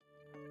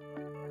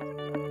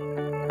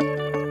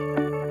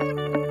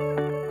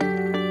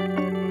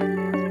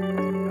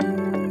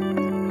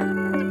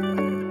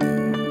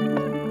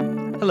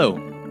Hello,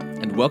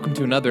 and welcome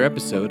to another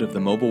episode of the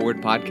Mobile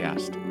Word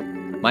Podcast.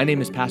 My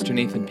name is Pastor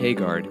Nathan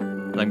Pagard,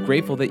 and I'm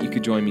grateful that you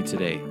could join me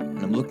today,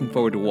 and I'm looking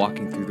forward to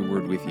walking through the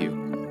Word with you.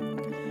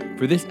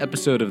 For this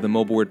episode of the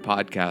Mobile Word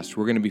Podcast,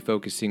 we're going to be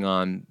focusing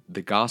on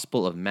the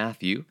Gospel of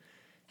Matthew,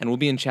 and we'll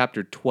be in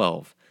chapter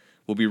 12.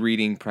 We'll be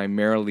reading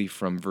primarily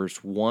from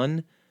verse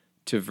 1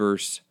 to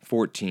verse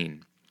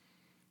 14.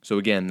 So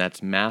again,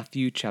 that's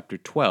Matthew chapter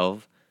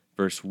 12,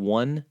 verse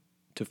 1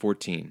 to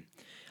 14.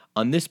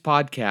 On this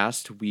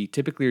podcast, we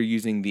typically are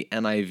using the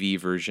NIV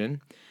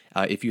version.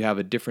 If you have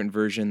a different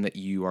version that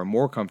you are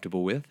more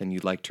comfortable with and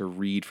you'd like to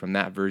read from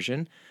that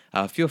version,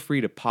 feel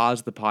free to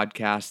pause the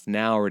podcast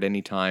now or at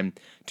any time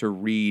to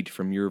read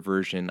from your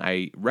version.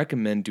 I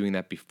recommend doing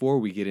that before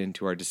we get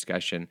into our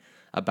discussion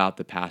about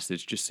the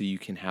passage, just so you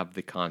can have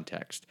the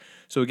context.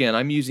 So again,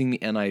 I'm using the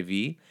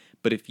NIV,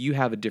 but if you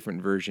have a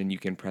different version, you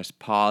can press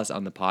pause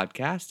on the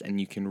podcast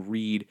and you can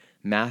read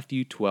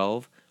Matthew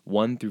 12,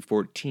 1 through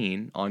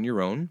 14 on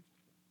your own,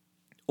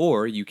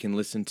 or you can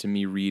listen to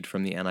me read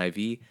from the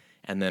NIV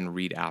and then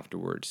read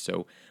afterwards.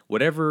 So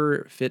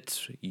whatever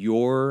fits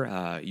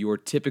your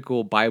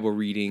typical Bible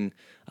reading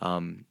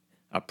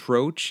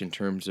approach in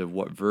terms of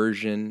what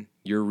version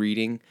you're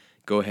reading,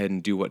 go ahead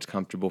and do what's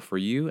comfortable for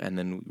you and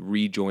then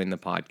rejoin the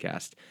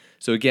podcast.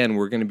 So again,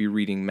 we're going to be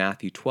reading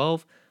Matthew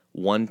 12,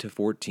 1 to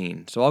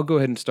 14. So I'll go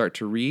ahead and start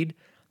to read,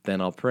 then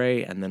I'll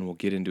pray, and then we'll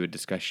get into a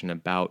discussion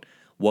about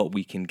what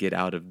we can get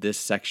out of this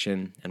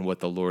section and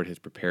what the Lord has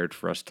prepared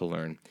for us to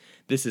learn.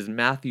 This is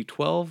Matthew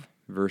 12,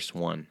 verse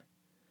 1.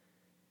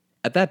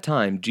 At that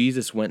time,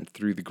 Jesus went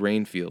through the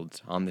grain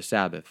fields on the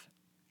Sabbath.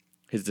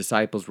 His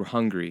disciples were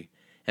hungry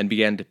and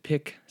began to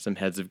pick some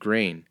heads of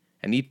grain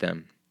and eat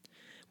them.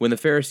 When the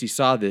Pharisees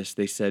saw this,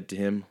 they said to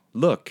him,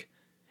 "Look,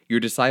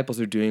 your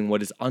disciples are doing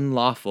what is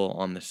unlawful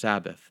on the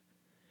Sabbath."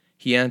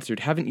 He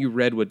answered, "Haven't you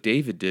read what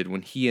David did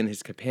when he and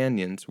his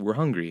companions were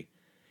hungry?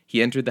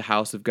 He entered the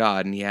house of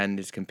God, and he and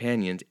his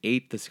companions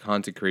ate the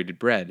consecrated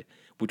bread,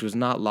 which was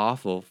not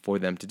lawful for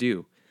them to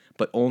do,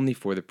 but only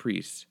for the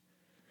priests.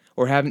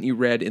 Or haven't you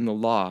read in the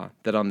law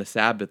that on the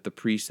Sabbath the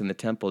priests in the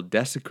temple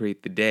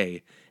desecrate the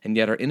day, and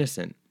yet are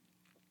innocent?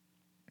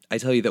 I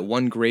tell you that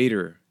one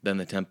greater than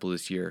the temple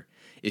is here.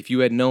 If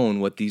you had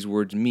known what these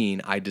words mean,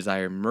 'I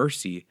desire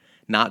mercy,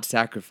 not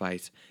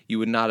sacrifice,' you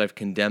would not have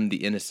condemned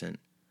the innocent.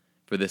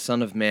 For the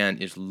Son of Man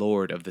is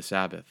Lord of the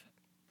Sabbath."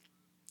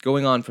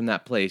 Going on from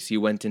that place, he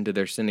went into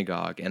their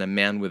synagogue, and a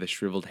man with a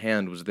shriveled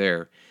hand was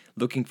there.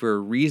 Looking for a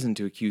reason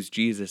to accuse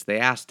Jesus, they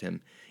asked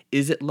him,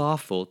 "Is it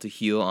lawful to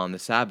heal on the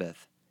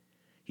Sabbath?"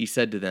 He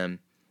said to them,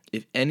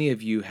 "If any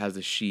of you has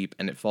a sheep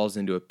and it falls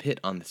into a pit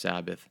on the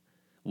Sabbath,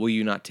 will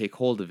you not take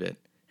hold of it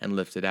and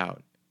lift it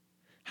out?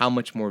 How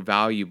much more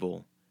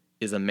valuable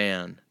is a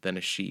man than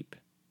a sheep?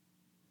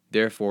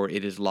 Therefore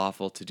it is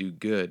lawful to do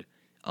good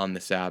on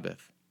the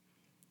Sabbath."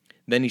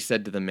 Then he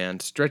said to the man,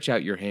 "Stretch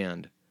out your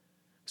hand."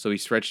 So he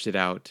stretched it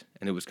out,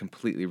 and it was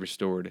completely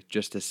restored,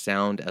 just as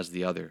sound as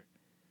the other.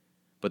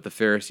 But the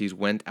Pharisees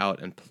went out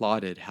and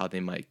plotted how they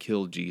might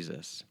kill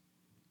Jesus.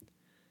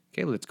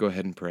 Okay, let's go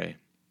ahead and pray.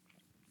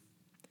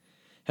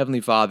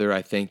 Heavenly Father,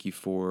 I thank you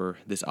for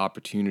this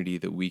opportunity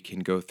that we can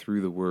go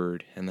through the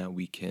Word and that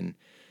we can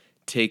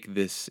take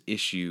this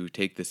issue,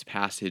 take this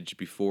passage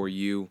before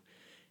you,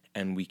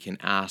 and we can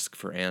ask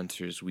for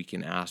answers. We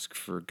can ask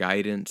for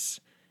guidance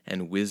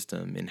and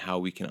wisdom in how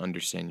we can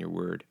understand your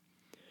Word.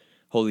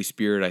 Holy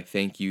Spirit, I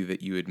thank you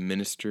that you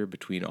administer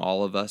between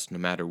all of us, no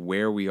matter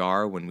where we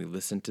are when we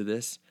listen to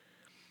this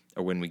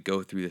or when we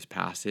go through this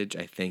passage.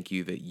 I thank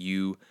you that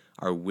you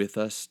are with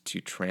us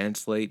to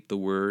translate the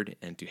word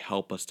and to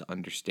help us to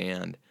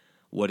understand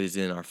what is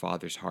in our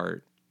Father's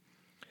heart.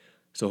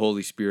 So,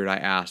 Holy Spirit, I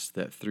ask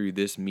that through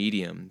this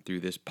medium,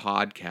 through this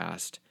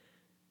podcast,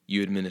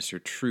 you administer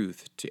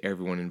truth to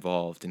everyone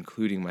involved,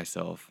 including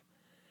myself.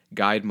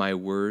 Guide my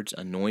words,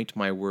 anoint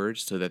my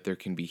words so that there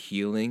can be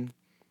healing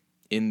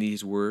in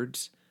these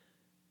words,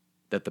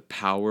 that the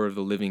power of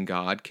the living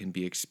God can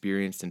be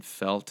experienced and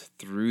felt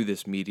through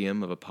this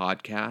medium of a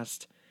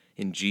podcast,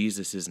 in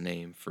Jesus'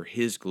 name, for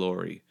his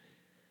glory.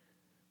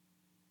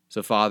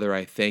 So, Father,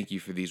 I thank you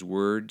for these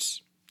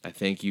words. I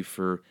thank you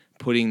for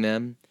putting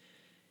them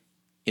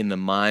in the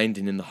mind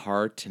and in the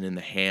heart and in the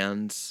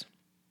hands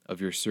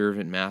of your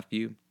servant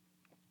Matthew.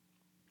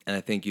 And I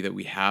thank you that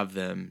we have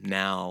them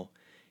now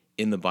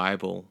in the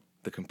Bible,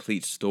 the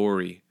complete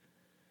story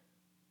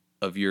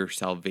of your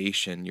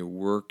salvation, your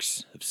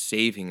works of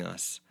saving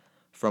us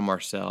from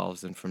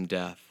ourselves and from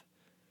death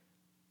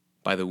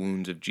by the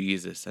wounds of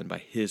Jesus and by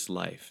his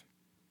life.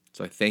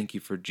 So I thank you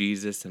for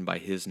Jesus, and by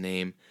his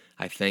name,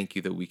 I thank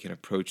you that we can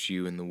approach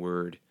you in the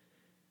word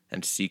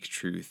and seek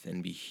truth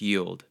and be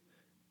healed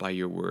by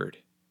your word.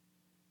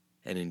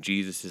 And in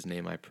Jesus'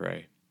 name I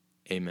pray.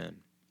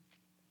 Amen.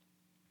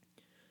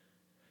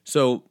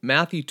 So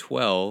Matthew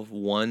 12,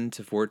 1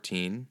 to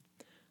 14,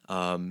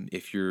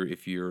 if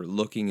you're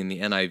looking in the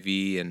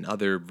NIV and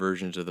other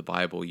versions of the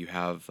Bible, you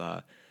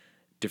have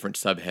different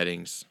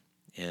subheadings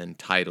and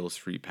titles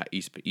for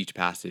each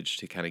passage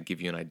to kind of give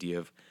you an idea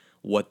of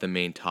what the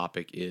main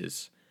topic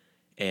is.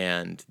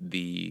 And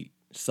the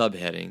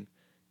subheading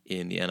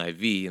in the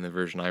NIV, in the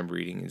version I'm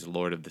reading, is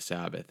Lord of the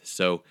Sabbath.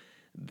 So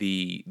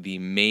the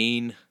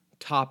main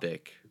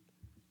topic,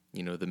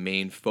 the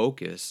main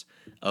focus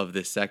of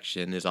this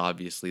section is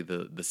obviously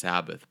the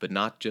Sabbath, but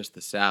not just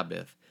the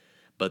Sabbath,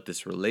 but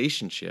this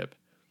relationship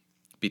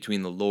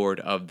between the Lord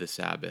of the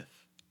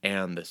Sabbath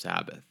and the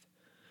Sabbath.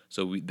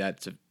 So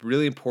that's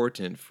really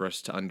important for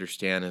us to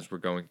understand as we're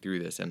going through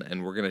this,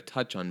 and we're going to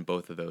touch on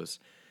both of those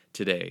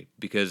today,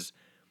 because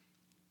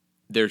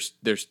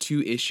there's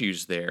two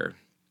issues there,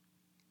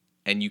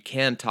 and you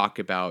can talk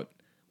about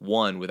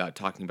one without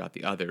talking about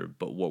the other.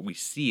 But what we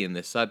see in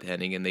this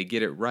subheading, and they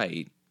get it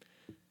right,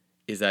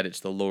 is that it's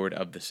the Lord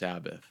of the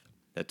Sabbath.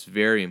 That's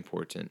very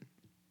important.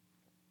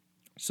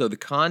 So the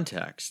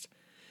context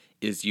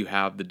is you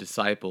have the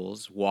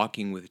disciples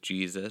walking with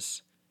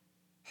Jesus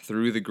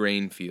through the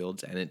grain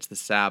fields, and it's the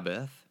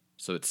Sabbath,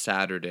 so it's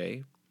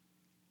Saturday,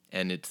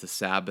 and it's the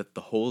Sabbath,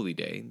 the holy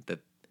day, that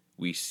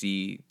we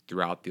see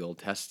throughout the Old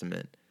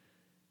Testament,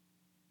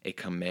 a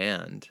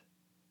command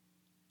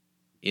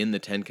in the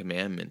Ten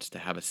Commandments to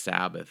have a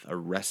Sabbath, a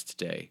rest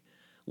day,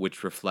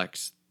 which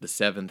reflects the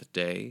seventh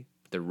day,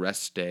 the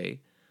rest day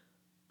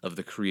of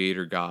the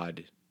Creator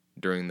God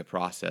during the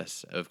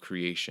process of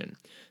creation.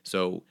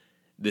 So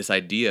this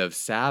idea of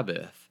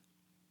Sabbath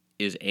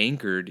is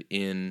anchored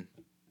in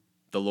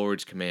the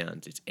Lord's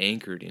commands. It's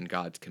anchored in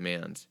God's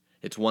commands.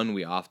 It's one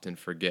we often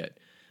forget.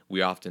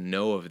 We often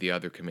know of the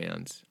other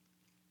commands.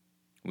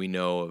 We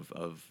know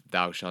of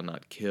thou shalt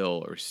not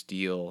kill or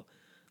steal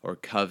or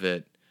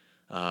covet.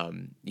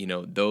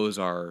 Those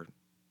are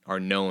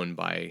known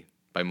by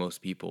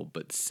most people.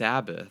 But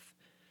Sabbath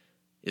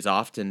is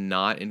often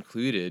not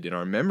included in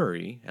our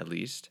memory, at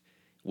least,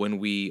 when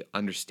we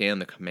understand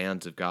the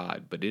commands of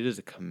God. But it is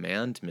a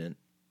commandment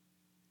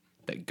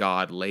that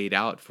God laid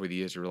out for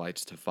the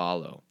Israelites to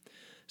follow.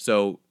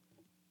 So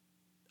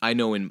I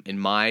know in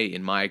my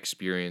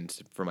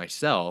experience for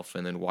myself,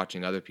 and then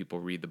watching other people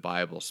read the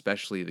Bible,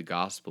 especially the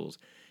Gospels,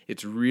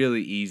 it's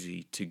really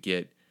easy to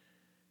get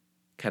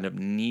kind of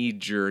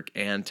knee-jerk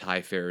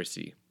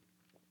anti-Pharisee.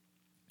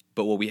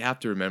 But what we have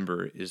to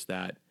remember is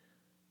that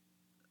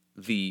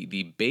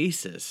the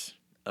basis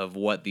of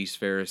what these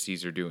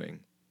Pharisees are doing,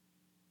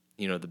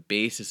 the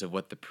basis of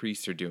what the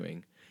priests are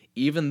doing,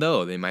 even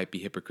though they might be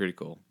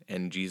hypocritical,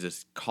 and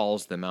Jesus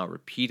calls them out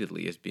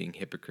repeatedly as being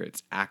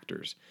hypocrites,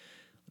 actors,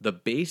 the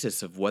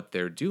basis of what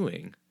they're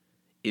doing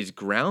is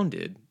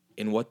grounded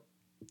in what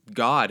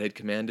God had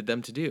commanded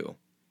them to do.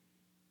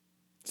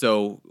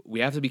 So we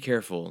have to be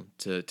careful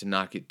to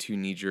not get too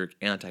knee-jerk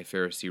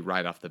anti-Pharisee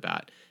right off the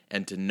bat,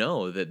 and to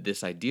know that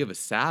this idea of a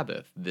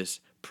Sabbath, this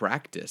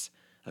practice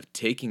of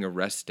taking a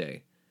rest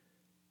day,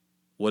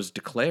 was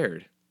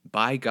declared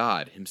by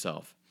God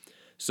himself.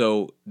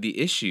 So the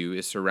issue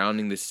is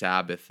surrounding the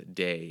Sabbath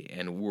day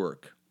and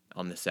work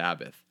on the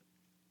Sabbath,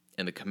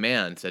 and the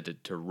command said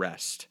to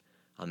rest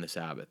on the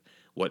Sabbath.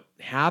 What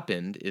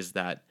happened is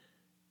that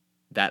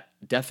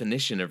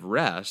definition of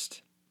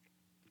rest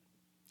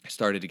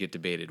started to get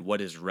debated.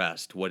 What is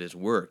rest? What is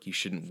work? You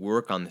shouldn't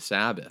work on the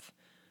Sabbath.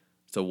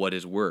 So what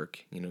is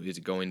work? Is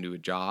it going to a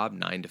job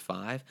 9 to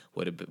 5?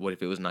 What if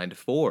it was 9 to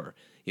 4?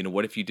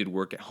 What if you did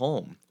work at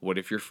home? What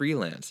if you're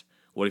freelance?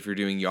 What if you're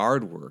doing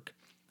yard work?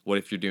 What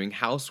if you're doing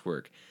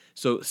housework?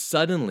 So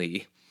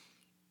suddenly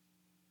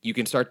you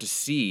can start to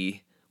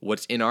see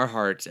what's in our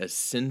hearts as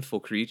sinful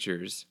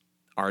creatures.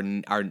 Our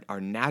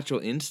natural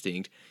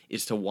instinct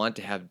is to want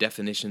to have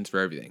definitions for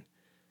everything.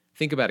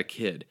 Think about a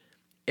kid.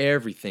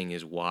 Everything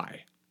is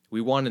why.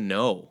 We want to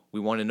know. We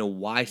want to know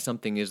why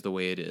something is the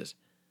way it is.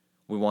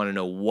 We want to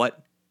know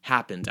what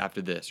happens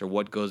after this or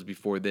what goes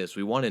before this.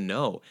 We want to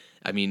know.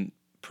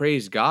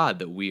 Praise God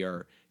that we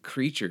are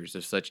creatures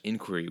of such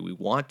inquiry. We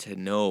want to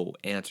know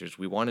answers.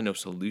 We want to know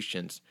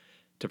solutions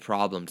to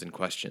problems and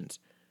questions.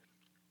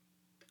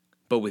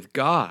 But with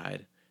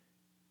God,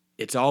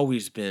 it's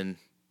always been,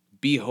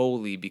 be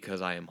holy because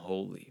I am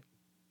holy.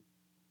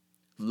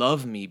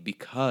 Love me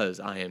because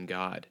I am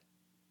God.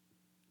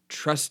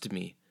 Trust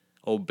me,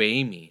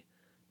 obey me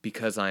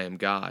because I am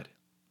God.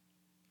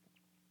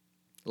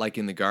 Like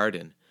in the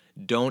garden,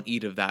 don't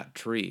eat of that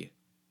tree.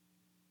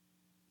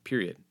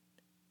 Period.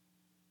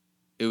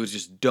 It was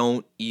just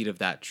don't eat of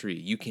that tree.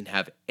 You can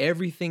have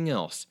everything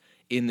else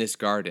in this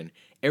garden,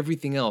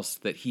 everything else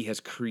that he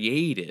has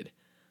created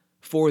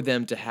for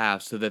them to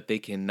have so that they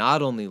can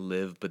not only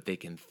live, but they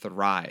can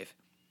thrive.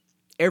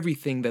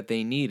 Everything that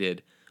they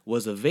needed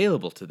was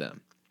available to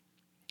them.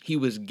 He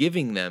was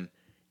giving them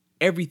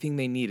everything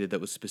they needed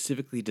that was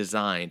specifically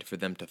designed for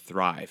them to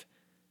thrive.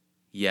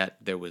 Yet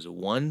there was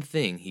one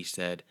thing he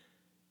said,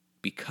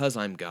 because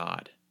I'm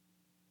God,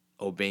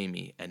 obey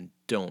me and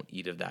don't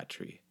eat of that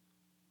tree.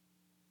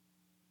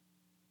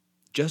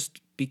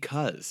 Just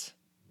because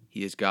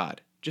he is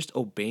God, just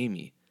obey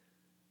me.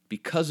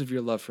 Because of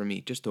your love for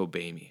me, just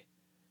obey me.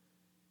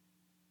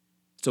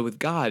 So with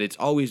God, it's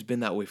always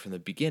been that way from the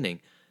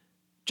beginning.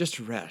 Just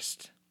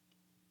rest.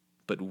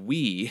 But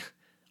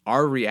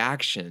our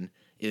reaction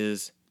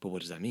is, but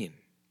what does that mean?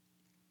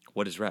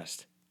 What is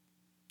rest?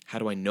 How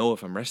do I know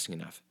if I'm resting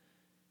enough?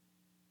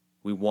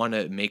 We want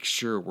to make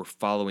sure we're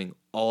following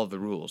all of the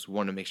rules. We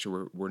want to make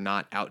sure we're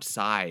not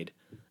outside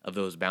of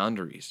those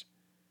boundaries.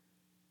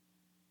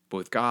 But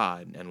with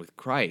God and with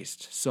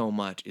Christ, so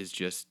much is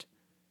just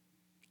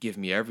give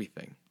me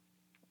everything.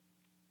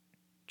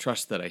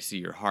 Trust that I see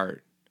your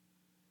heart.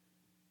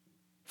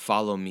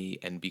 Follow me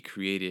and be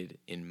created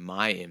in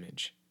my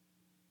image,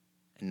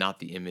 and not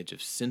the image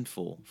of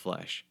sinful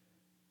flesh,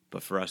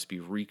 but for us to be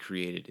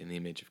recreated in the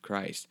image of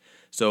Christ.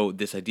 So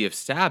this idea of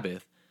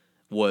Sabbath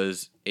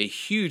was a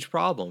huge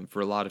problem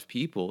for a lot of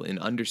people in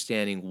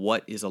understanding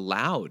what is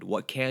allowed,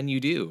 what can you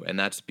do, and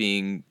that's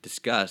being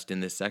discussed in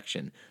this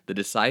section. The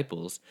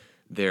disciples,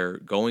 they're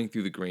going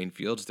through the grain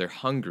fields, they're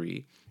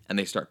hungry, and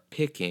they start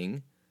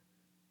picking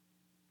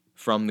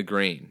from the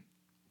grain,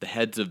 the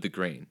heads of the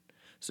grain.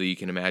 So you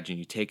can imagine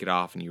you take it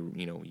off and you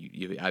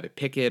either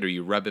pick it or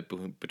you rub it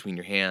between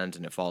your hands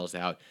and it falls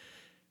out.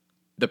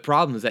 The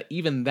problem is that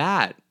even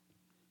that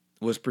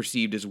was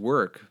perceived as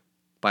work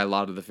by a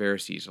lot of the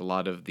Pharisees, a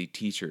lot of the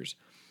teachers,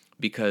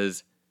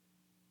 because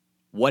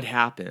what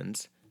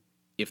happens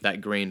if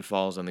that grain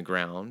falls on the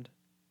ground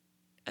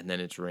and then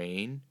it's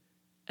rain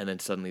and then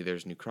suddenly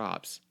there's new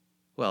crops?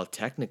 Well,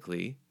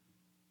 technically,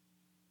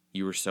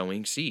 you were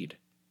sowing seed.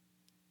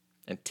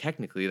 And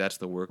technically, that's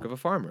the work of a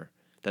farmer.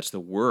 That's the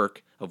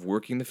work of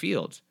working the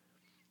fields.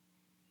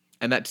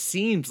 And that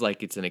seems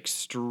like it's an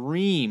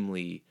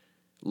extremely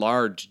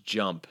large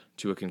jump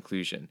to a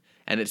conclusion.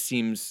 And it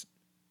seems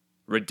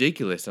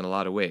ridiculous in a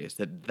lot of ways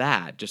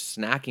that just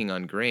snacking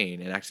on grain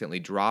and accidentally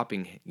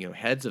dropping,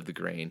 heads of the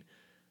grain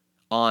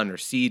on or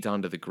seeds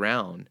onto the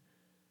ground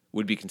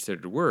would be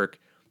considered work.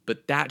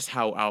 But that's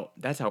how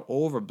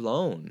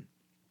overblown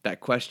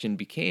that question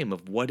became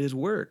of what is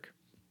work.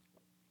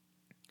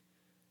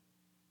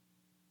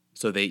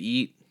 So they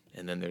eat,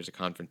 and then there's a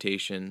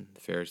confrontation. The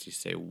Pharisees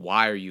say,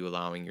 "Why are you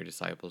allowing your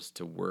disciples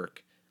to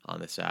work on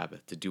the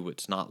Sabbath, to do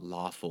what's not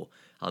lawful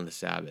on the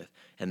Sabbath?"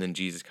 And then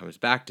Jesus comes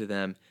back to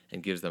them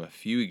and gives them a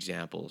few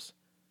examples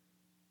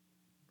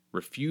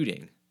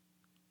refuting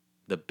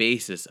the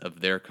basis of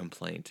their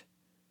complaint.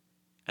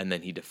 And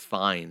then he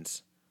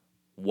defines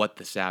what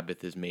the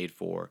Sabbath is made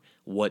for,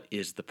 what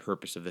is the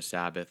purpose of the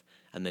Sabbath,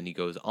 and then he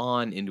goes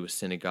on into a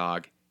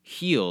synagogue,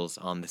 heals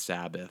on the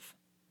Sabbath.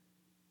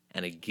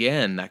 And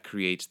again, that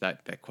creates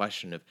that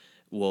question of,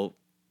 well,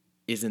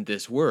 isn't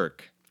this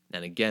work?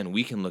 And again,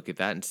 we can look at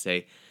that and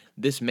say,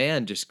 this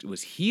man just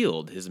was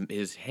healed.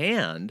 His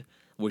hand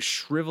was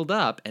shriveled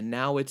up, and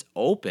now it's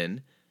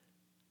open.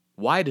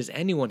 Why does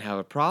anyone have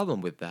a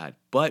problem with that?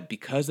 But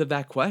because of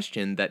that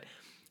question that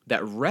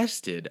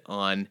rested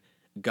on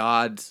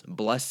God's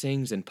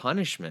blessings and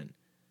punishment,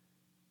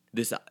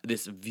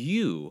 this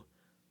view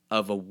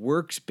of a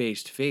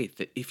works-based faith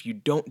that if you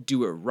don't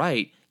do it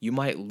right, you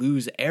might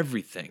lose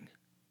everything.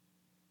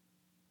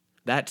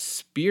 That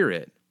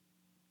spirit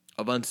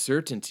of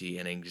uncertainty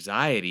and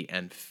anxiety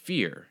and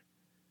fear,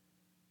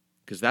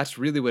 because that's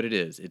really what it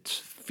is. It's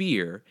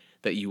fear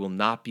that you will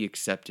not be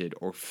accepted,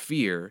 or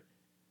fear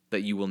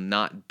that you will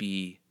not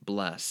be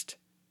blessed,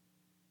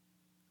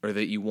 or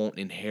that you won't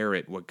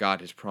inherit what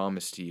God has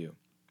promised to you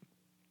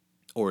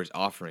or is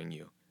offering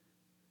you.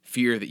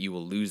 Fear that you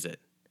will lose it.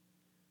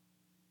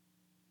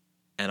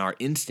 And our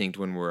instinct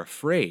when we're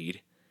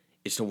afraid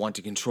is to want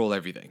to control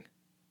everything,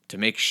 to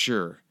make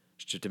sure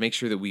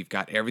that we've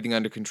got everything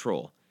under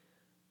control.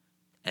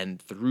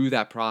 And through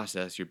that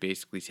process, you're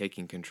basically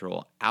taking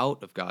control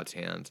out of God's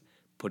hands,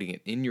 putting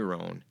it in your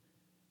own,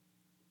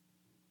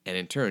 and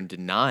in turn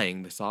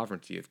denying the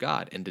sovereignty of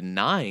God and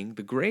denying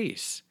the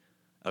grace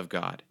of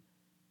God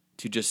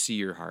to just see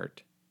your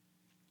heart.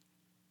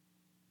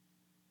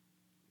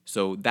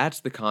 So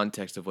that's the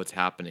context of what's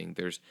happening.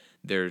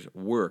 There's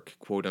work,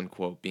 quote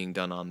unquote, being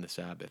done on the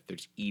Sabbath.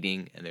 There's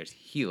eating and there's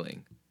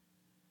healing.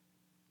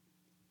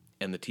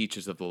 And the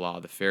teachers of the law,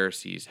 the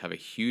Pharisees, have a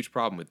huge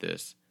problem with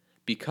this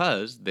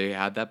because they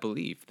had that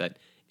belief that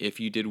if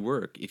you did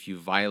work, if you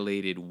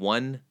violated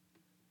one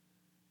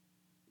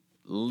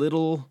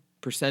little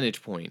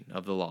percentage point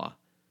of the law,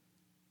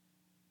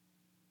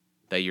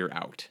 that you're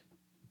out.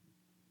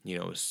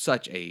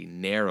 Such a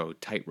narrow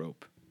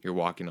tightrope you're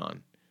walking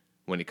on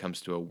when it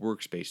comes to a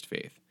works-based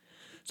faith.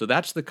 So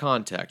that's the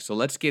context. So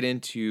let's get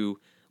into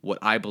what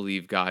I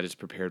believe God has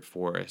prepared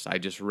for us. I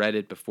just read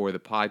it before the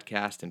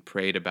podcast and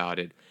prayed about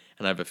it,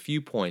 and I have a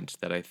few points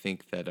that I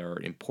think that are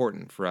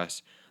important for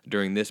us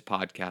during this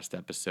podcast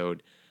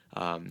episode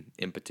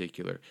in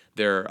particular.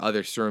 There are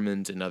other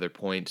sermons and other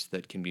points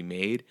that can be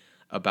made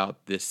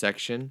about this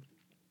section,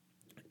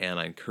 and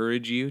I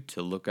encourage you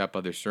to look up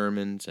other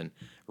sermons and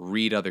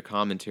read other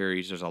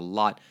commentaries. There's a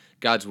lot.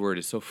 God's word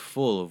is so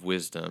full of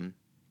wisdom,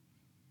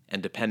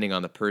 and depending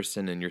on the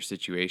person and your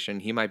situation,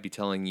 he might be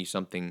telling you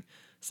something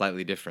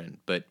slightly different.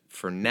 But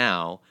for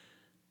now,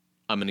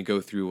 I'm going to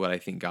go through what I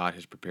think God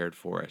has prepared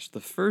for us.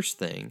 The first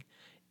thing,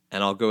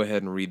 and I'll go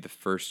ahead and read the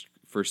first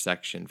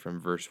section from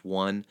verse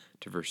 1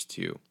 to verse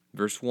 2.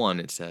 Verse 1,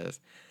 it says,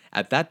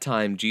 "At that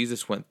time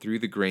Jesus went through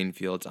the grain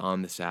fields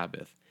on the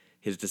Sabbath.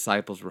 His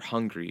disciples were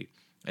hungry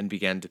and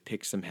began to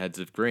pick some heads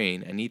of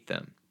grain and eat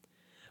them.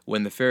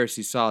 When the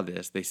Pharisees saw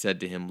this, they said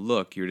to him,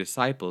 "Look, your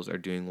disciples are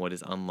doing what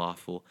is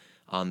unlawful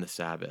on the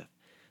Sabbath."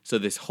 So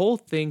this whole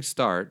thing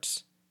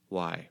starts,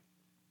 why?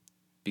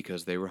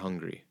 Because they were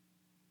hungry.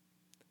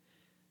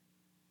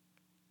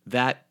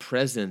 That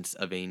presence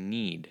of a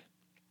need,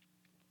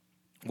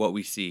 what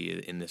we see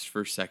in this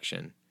first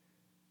section,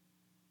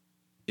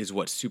 is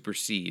what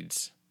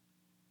supersedes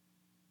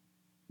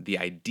the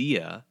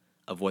idea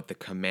of what the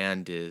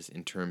command is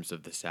in terms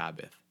of the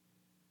Sabbath.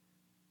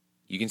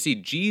 You can see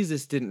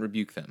Jesus didn't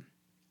rebuke them.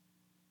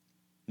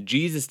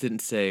 Jesus didn't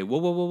say, whoa,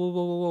 whoa, whoa, whoa,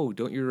 whoa, whoa, whoa,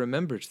 don't you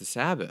remember it's the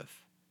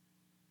Sabbath?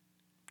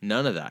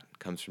 None of that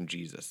comes from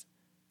Jesus.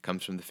 It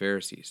comes from the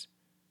Pharisees.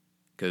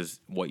 Because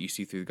what you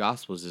see through the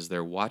Gospels is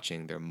they're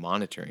watching, they're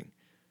monitoring,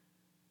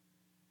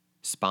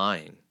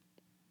 spying.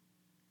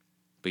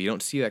 But you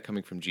don't see that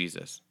coming from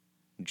Jesus.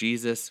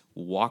 Jesus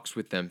walks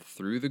with them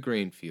through the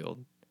grain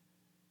field.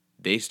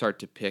 They start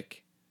to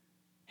pick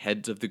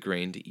heads of the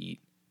grain to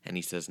eat, and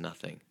he says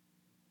nothing.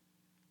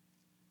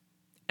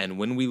 And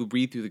when we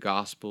read through the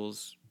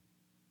Gospels,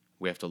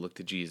 we have to look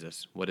to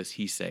Jesus. What does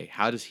he say?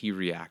 How does he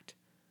react?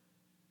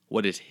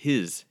 What is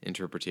his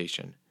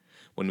interpretation?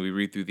 When we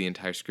read through the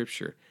entire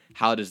Scripture,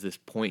 how does this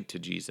point to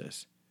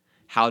Jesus?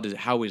 How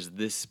is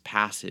this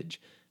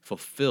passage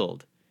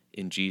fulfilled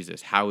in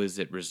Jesus? How is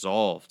it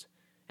resolved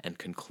and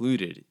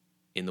concluded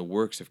in the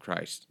works of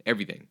Christ?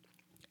 Everything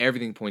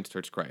points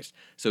towards Christ.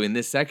 So in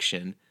this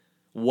section,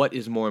 what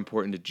is more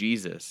important to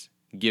Jesus,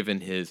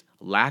 given his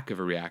lack of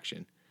a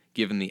reaction,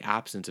 given the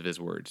absence of his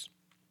words?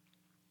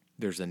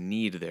 There's a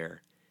need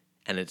there,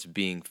 and it's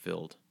being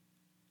filled.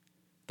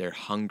 They're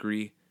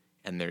hungry,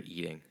 and they're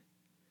eating.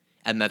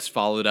 And that's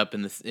followed up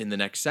in the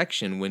next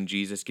section when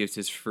Jesus gives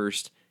his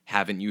first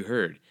 "haven't you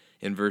heard?"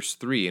 in verse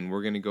 3. And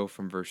we're going to go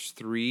from verse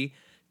 3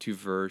 to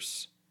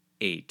verse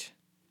 8.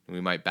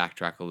 We might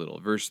backtrack a little.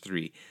 Verse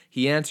 3,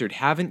 he answered,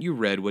 "Haven't you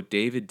read what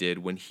David did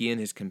when he and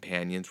his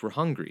companions were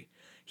hungry?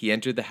 He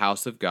entered the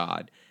house of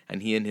God,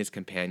 and he and his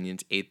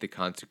companions ate the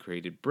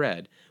consecrated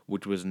bread,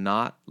 which was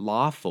not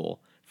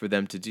lawful for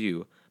them to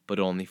do, but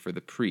only for the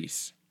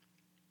priests."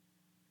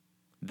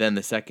 Then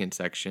the second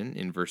section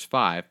in verse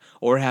 5,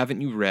 "Or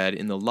haven't you read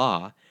in the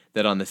law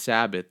that on the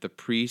Sabbath the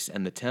priests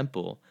and the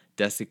temple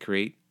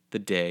desecrate the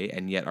day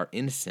and yet are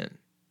innocent?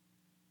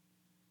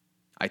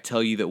 I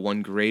tell you that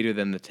one greater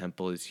than the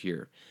temple is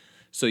here."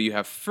 So you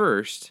have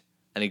first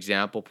an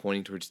example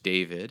pointing towards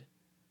David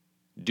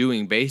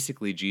doing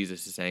basically,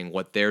 Jesus is saying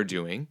what they're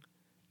doing,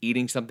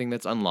 eating something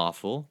that's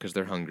unlawful because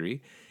they're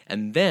hungry.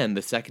 And then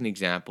the second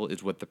example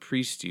is what the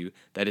priests do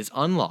that is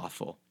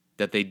unlawful,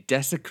 that they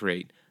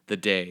desecrate the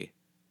day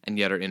and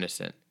yet are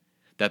innocent,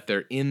 that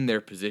they're in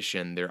their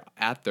position, they're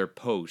at their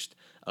post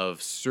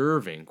of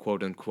serving,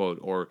 quote unquote,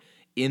 or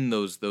in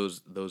those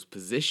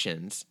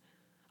positions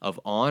of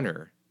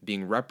honor,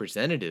 being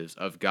representatives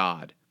of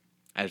God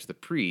as the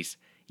priests,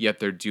 yet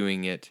they're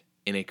doing it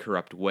in a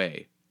corrupt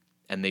way,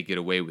 and they get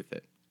away with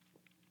it.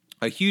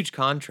 A huge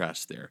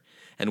contrast there.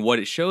 And what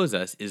it shows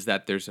us is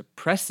that there's a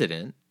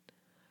precedent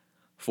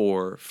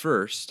for,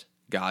 first,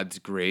 God's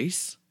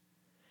grace,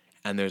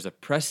 and there's a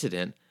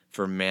precedent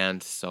for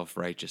man's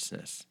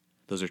self-righteousness.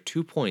 Those are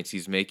 2 points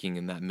he's making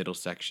in that middle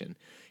section.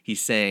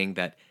 He's saying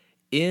that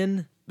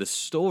in the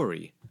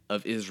story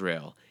of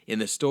Israel, in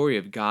the story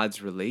of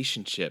God's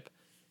relationship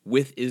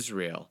with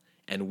Israel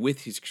and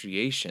with his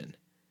creation,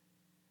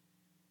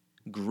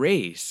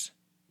 grace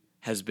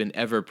has been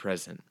ever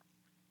present.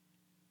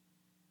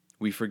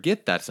 We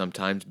forget that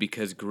sometimes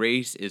because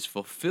grace is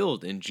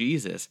fulfilled in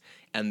Jesus,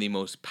 and the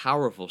most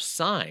powerful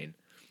sign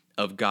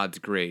of God's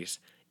grace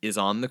is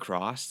on the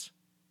cross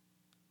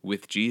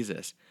with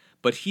Jesus.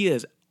 But he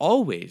has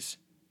always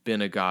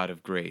been a God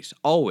of grace,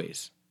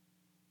 always.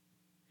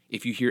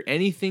 If you hear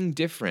anything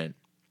different,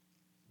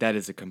 that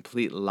is a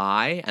complete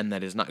lie and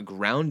that is not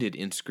grounded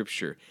in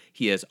Scripture.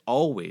 He has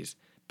always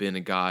been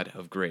a God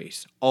of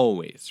grace,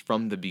 always,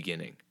 from the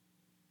beginning.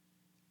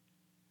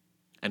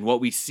 And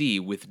what we see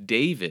with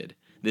David,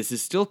 this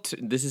is still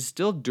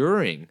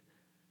during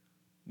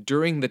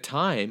the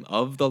time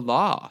of the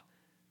law.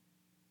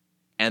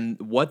 And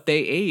what they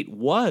ate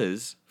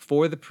was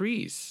for the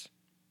priests.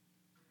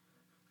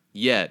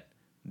 Yet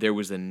there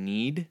was a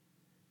need,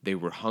 they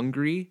were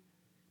hungry,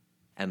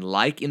 and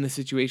like in the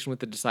situation with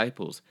the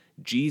disciples,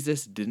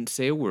 Jesus didn't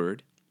say a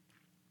word,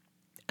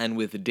 and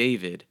with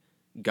David,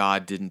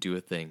 God didn't do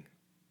a thing.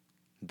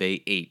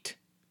 They ate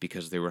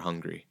because they were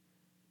hungry.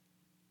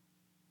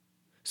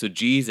 So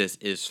Jesus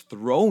is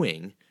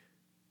throwing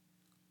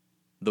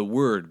the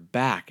word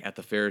back at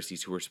the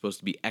Pharisees, who were supposed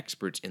to be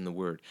experts in the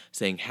word,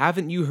 saying,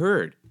 "Haven't you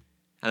heard?"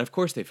 And of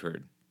course they've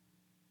heard.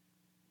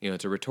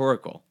 It's a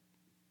rhetorical.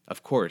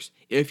 Of course,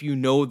 if you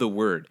know the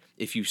word,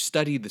 if you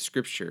study the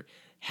Scripture,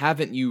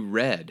 haven't you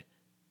read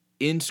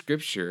in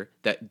Scripture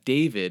that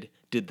David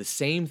did the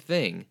same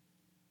thing,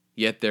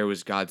 yet there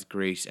was God's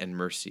grace and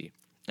mercy,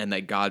 and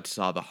that God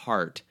saw the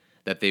heart,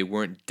 that they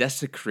weren't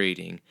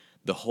desecrating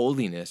the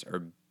holiness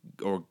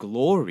or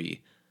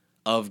glory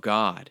of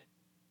God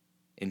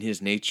in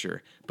his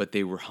nature, but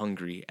they were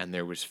hungry and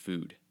there was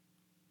food.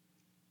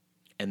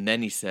 And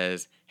then he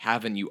says,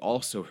 haven't you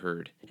also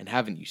heard and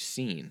haven't you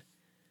seen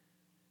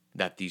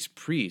that these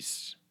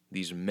priests,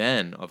 these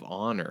men of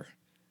honor,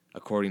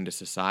 according to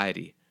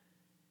society,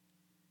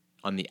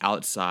 on the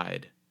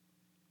outside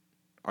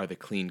are the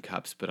clean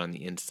cups, but on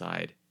the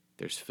inside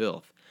there's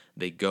filth.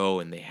 They go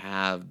and they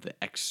have the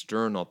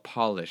external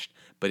polished,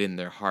 but in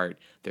their heart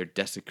they're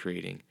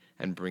desecrating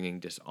and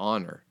bringing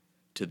dishonor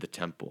to the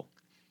temple.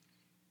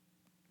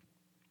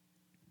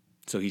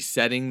 So he's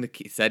setting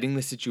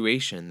the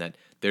situation that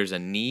there's a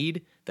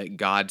need that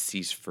God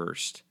sees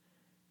first.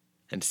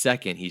 And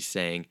second, he's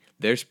saying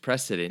there's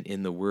precedent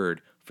in the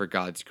word for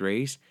God's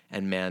grace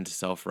and man's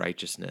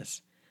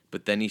self-righteousness.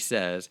 But then he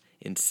says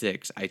in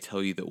 6, I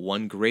tell you that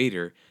one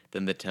greater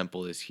than the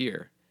temple is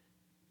here.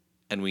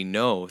 And we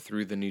know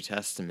through the New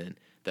Testament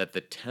that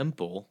the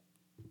temple,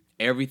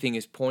 everything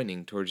is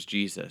pointing towards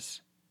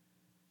Jesus.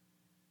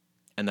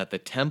 And that the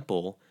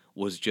temple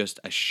was just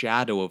a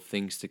shadow of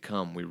things to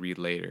come, we read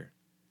later.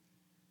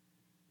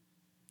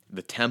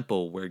 The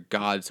temple where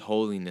God's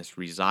holiness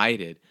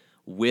resided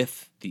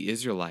with the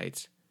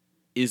Israelites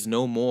is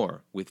no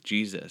more with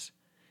Jesus,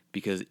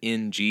 because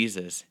in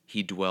Jesus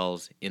he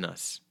dwells in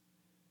us.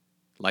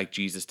 Like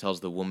Jesus tells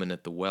the woman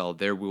at the well,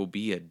 there will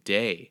be a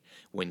day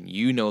when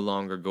you no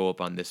longer go up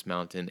on this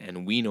mountain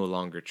and we no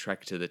longer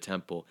trek to the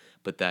temple,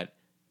 but that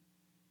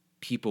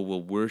people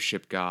will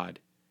worship God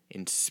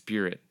in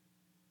spirit.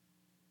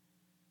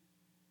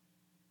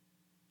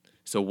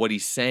 So what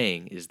he's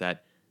saying is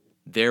that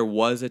there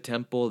was a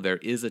temple, there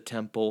is a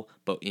temple,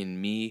 but in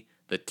me,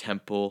 the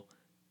temple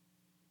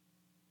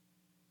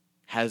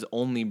has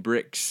only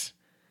bricks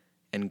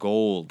and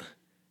gold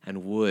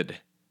and wood.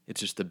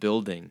 It's just a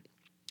building,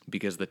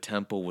 because the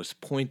temple was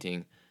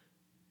pointing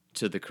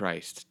to the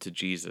Christ, to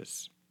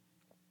Jesus.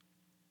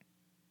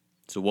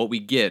 So what we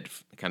get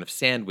kind of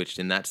sandwiched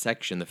in that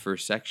section, the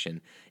first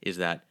section, is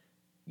that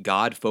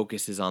God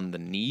focuses on the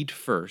need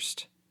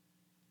first,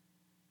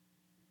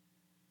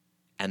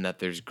 and that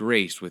there's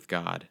grace with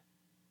God.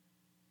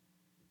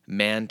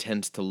 Man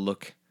tends to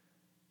look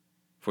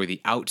for the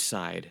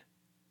outside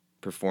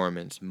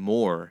performance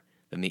more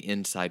than the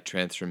inside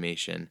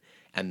transformation,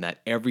 and that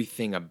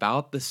everything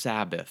about the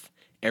Sabbath,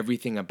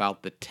 everything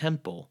about the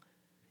temple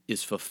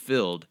is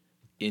fulfilled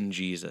in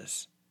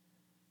Jesus.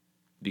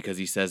 Because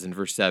he says in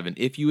verse 7,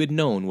 if you had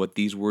known what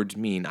these words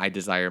mean, I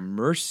desire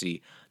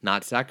mercy,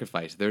 not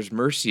sacrifice. There's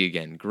mercy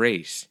again,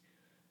 grace.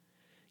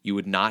 You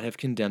would not have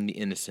condemned the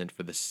innocent,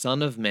 for the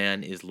Son of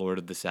Man is Lord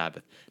of the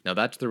Sabbath. Now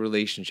that's the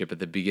relationship at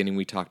the beginning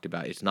we talked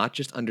about. It's not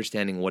just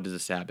understanding what is a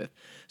Sabbath.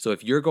 So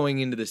if you're going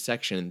into this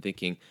section and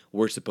thinking,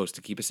 we're supposed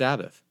to keep a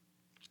Sabbath,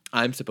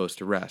 I'm supposed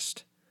to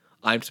rest,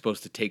 I'm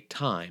supposed to take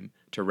time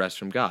to rest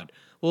from God.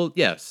 Well,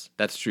 yes,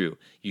 that's true.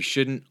 You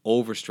shouldn't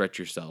overstretch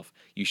yourself.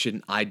 You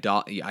shouldn't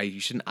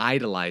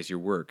idolize your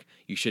work.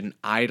 You shouldn't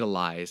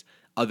idolize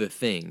other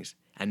things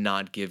and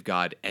not give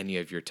God any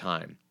of your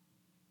time.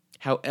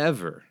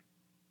 However,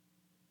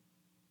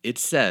 it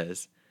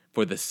says,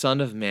 for the Son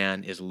of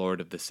Man is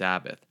Lord of the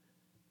Sabbath.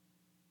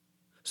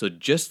 So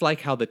just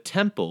like how the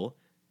temple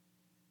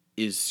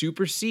is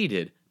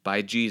superseded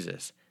by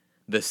Jesus,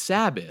 the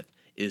Sabbath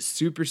is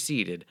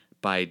superseded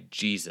by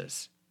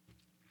Jesus.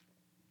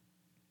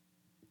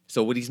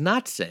 So what he's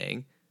not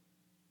saying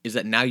is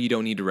that now you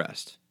don't need to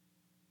rest.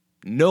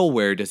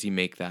 Nowhere does he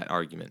make that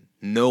argument.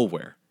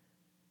 Nowhere.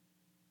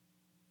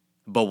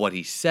 But what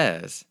he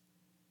says,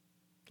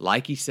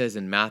 like he says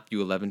in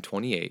Matthew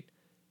 11:28,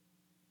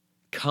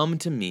 come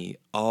to me,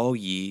 all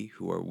ye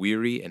who are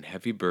weary and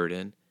heavy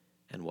burden,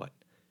 and what?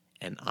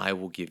 And I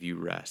will give you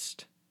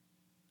rest.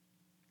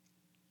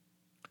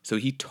 So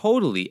he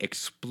totally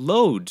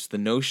explodes the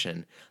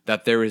notion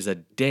that there is a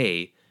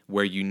day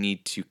where you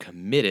need to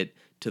commit it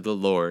to the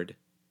Lord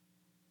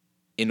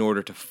in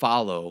order to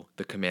follow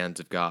the commands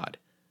of God.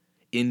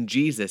 In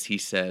Jesus, he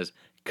says,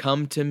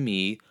 come to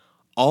me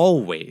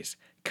always.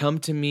 Come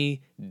to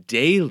me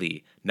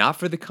daily, not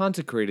for the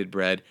consecrated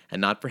bread and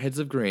not for heads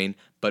of grain,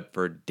 but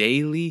for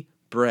daily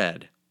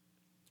bread,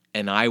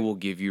 and I will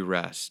give you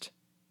rest.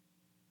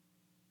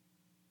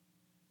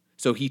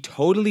 So he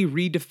totally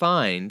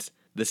redefines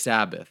the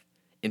Sabbath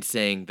in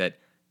saying that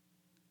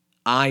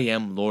I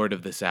am Lord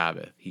of the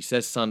Sabbath. He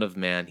says Son of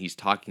Man, he's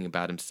talking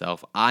about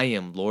himself. I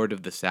am Lord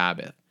of the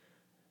Sabbath.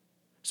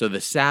 So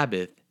the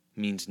Sabbath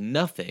means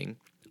nothing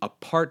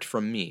apart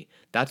from me.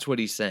 That's what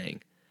he's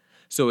saying.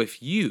 So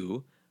if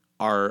you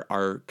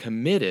are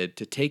committed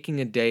to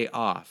taking a day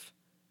off,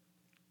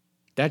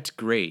 that's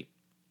great.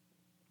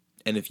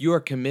 And if you are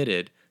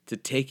committed to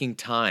taking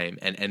time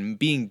and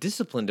being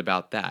disciplined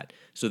about that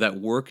so that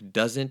work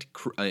doesn't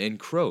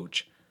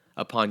encroach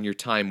upon your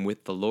time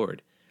with the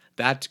Lord,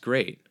 that's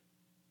great.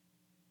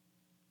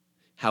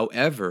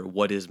 However,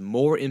 what is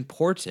more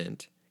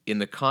important in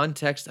the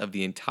context of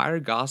the entire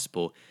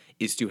gospel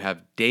is to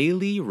have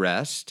daily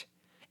rest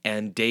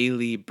and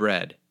daily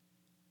bread.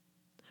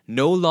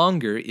 No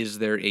longer is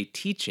there a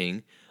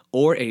teaching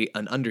or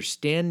an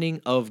understanding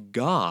of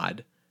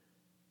God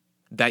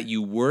that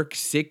you work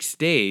 6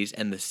 days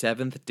and the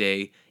seventh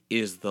day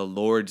is the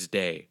Lord's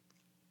day.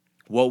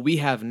 What we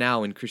have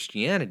now in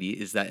Christianity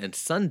is that on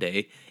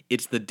Sunday,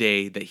 it's the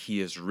day that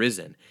he is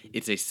risen.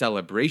 It's a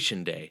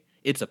celebration day.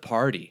 It's a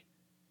party.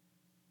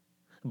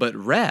 But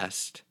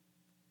rest,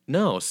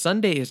 no,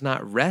 Sunday is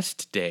not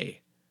rest day.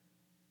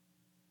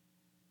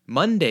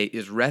 Monday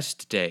is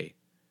rest day.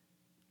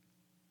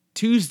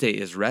 Tuesday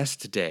is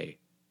rest day.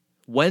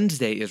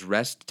 Wednesday is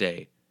rest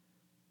day.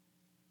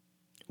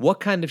 What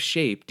kind of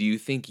shape do you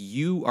think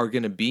you are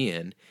going to be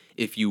in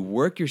if you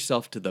work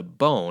yourself to the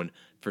bone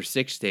for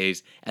 6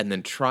 days and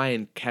then try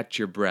and catch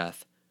your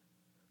breath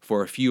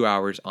for a few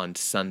hours on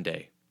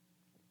Sunday?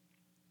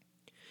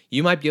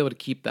 You might be able to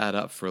keep that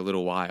up for a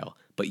little while,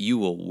 but you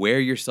will wear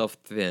yourself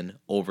thin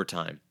over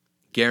time.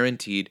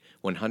 Guaranteed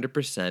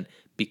 100%,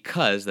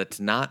 because that's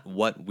not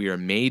what we are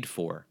made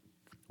for.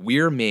 We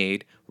are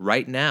made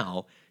right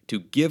now to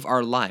give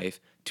our life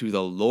to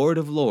the Lord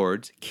of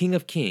Lords, King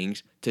of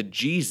Kings, to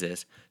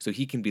Jesus, so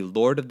he can be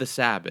Lord of the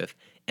Sabbath,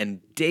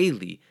 and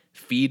daily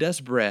feed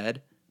us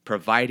bread,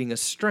 providing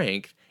us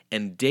strength,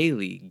 and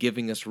daily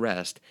giving us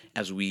rest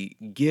as we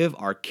give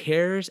our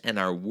cares and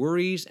our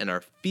worries and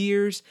our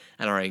fears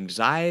and our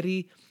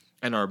anxiety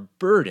and our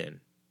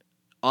burden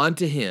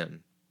onto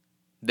him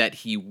that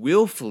he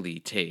willfully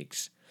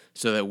takes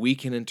so that we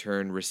can in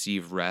turn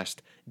receive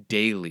rest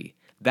daily.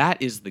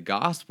 That is the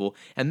gospel,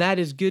 and that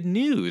is good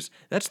news.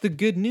 That's the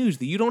good news,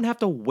 that you don't have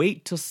to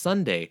wait till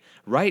Sunday.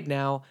 Right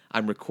now,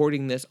 I'm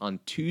recording this on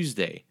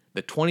Tuesday,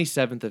 the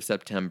 27th of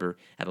September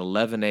at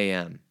 11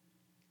 a.m.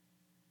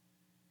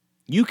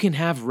 You can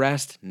have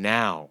rest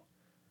now.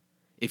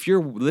 If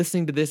you're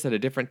listening to this at a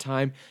different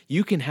time,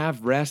 you can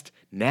have rest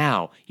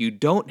now. You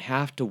don't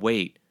have to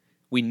wait.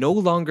 We no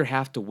longer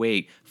have to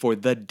wait for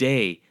the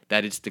day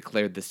that it's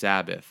declared the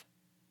Sabbath.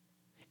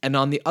 And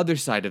on the other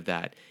side of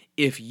that,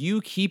 if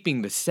you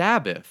keeping the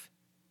Sabbath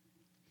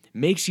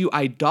makes you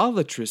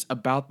idolatrous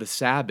about the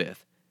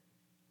Sabbath,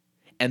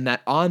 and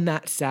that on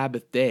that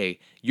Sabbath day,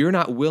 you're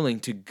not willing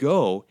to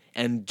go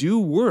and do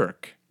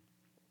work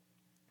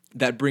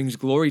that brings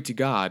glory to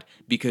God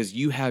because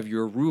you have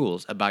your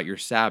rules about your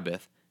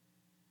Sabbath,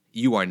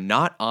 you are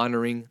not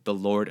honoring the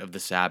Lord of the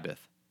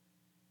Sabbath.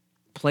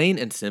 Plain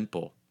and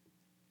simple.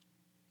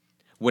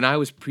 When I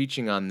was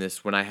preaching on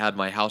this, when I had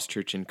my house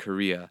church in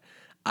Korea,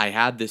 I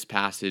had this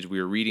passage. We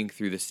were reading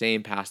through the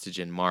same passage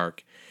in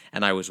Mark,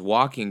 and I was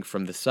walking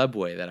from the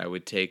subway that I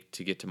would take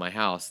to get to my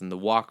house, and the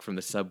walk from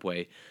the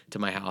subway to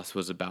my house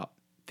was about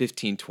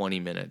 15, 20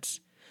 minutes.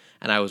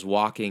 And I was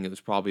walking, it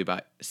was probably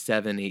about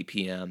 7, 8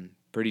 p.m.,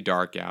 pretty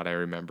dark out, I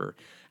remember.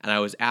 And I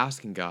was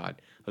asking God,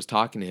 I was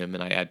talking to him,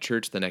 and I had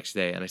church the next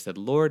day, and I said,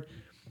 Lord,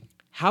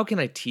 how can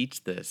I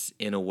teach this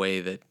in a way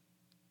that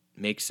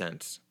makes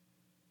sense?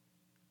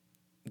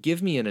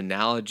 Give me an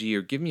analogy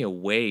or give me a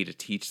way to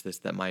teach this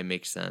that might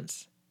make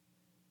sense.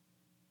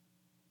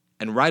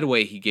 And right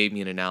away, he gave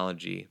me an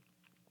analogy,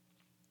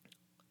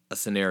 a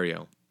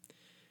scenario.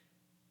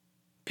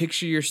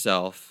 Picture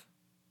yourself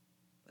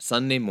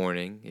Sunday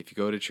morning, if you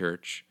go to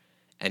church,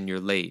 and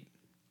you're late.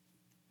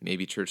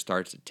 Maybe church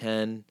starts at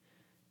 10,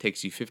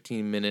 takes you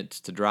 15 minutes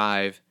to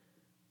drive,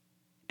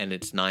 and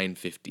it's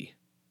 9:50.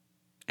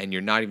 And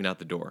you're not even out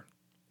the door.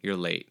 You're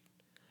late.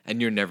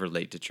 And you're never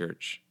late to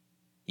church.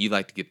 You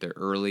like to get there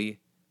early.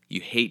 You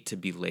hate to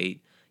be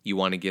late. You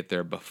want to get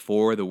there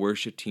before the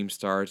worship team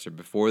starts or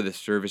before the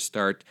service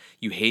starts.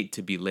 You hate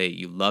to be late.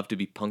 You love to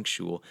be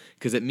punctual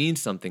because it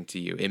means something to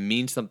you. It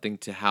means something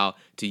to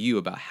you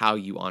about how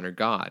you honor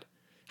God,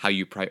 how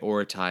you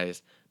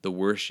prioritize the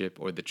worship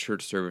or the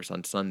church service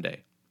on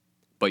Sunday.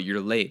 But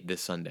you're late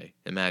this Sunday,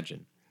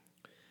 imagine.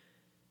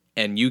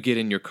 And you get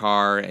in your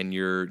car and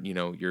you're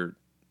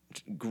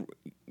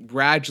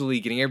gradually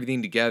getting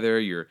everything together.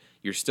 You're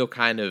still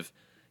kind of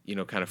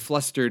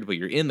flustered, but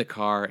you're in the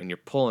car and you're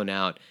pulling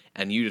out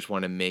and you just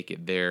want to make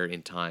it there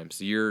in time.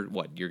 So you're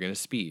going to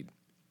speed.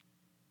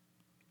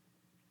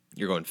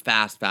 You're going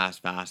fast,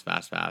 fast, fast,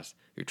 fast, fast.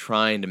 You're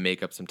trying to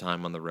make up some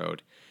time on the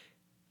road.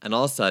 And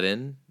all of a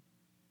sudden,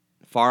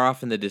 far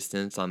off in the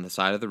distance on the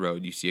side of the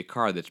road, you see a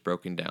car that's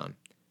broken down.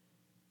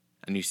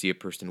 And you see a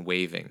person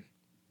waving,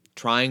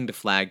 trying to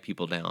flag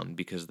people down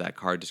because that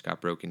car just got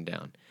broken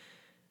down.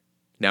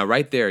 Now,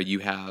 right there, you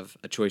have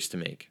a choice to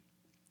make.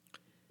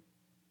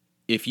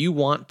 If you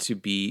want to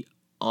be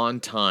on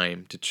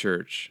time to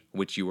church,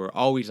 which you are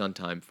always on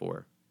time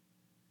for,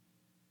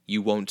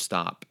 you won't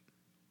stop.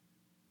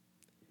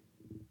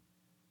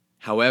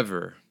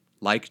 However,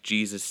 like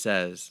Jesus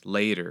says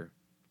later,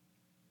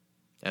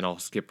 and I'll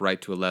skip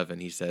right to 11,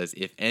 he says,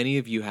 if any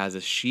of you has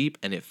a sheep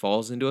and it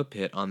falls into a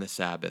pit on the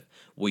Sabbath,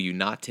 will you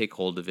not take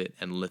hold of it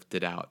and lift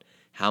it out?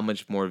 How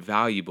much more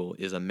valuable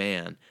is a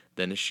man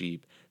than a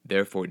sheep?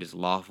 Therefore it is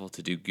lawful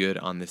to do good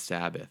on the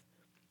Sabbath.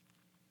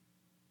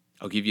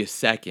 I'll give you a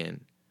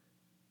second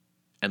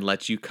and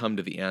let you come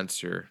to the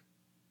answer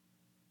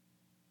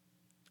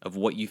of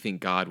what you think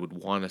God would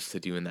want us to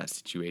do in that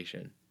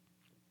situation.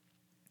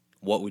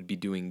 What would be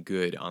doing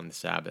good on the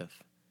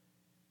Sabbath?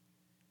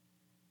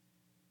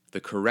 The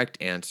correct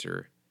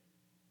answer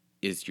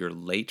is you're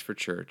late for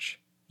church.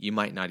 You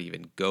might not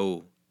even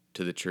go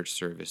to the church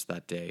service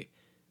that day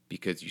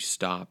because you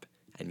stop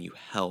and you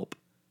help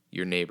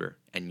your neighbor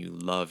and you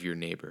love your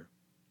neighbor.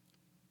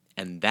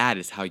 And that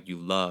is how you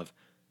love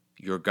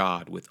your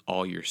God with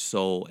all your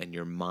soul and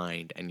your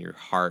mind and your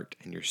heart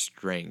and your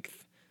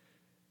strength.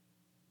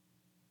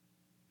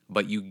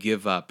 But you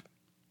give up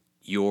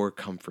your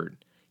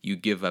comfort. You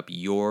give up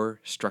your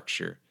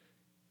structure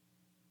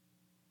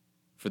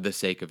for the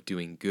sake of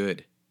doing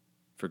good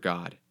for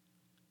God.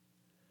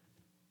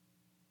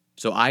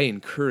 So I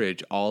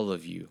encourage all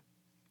of you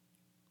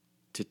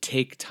to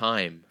take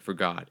time for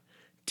God.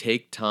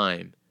 Take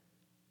time.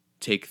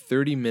 Take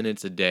 30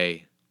 minutes a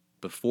day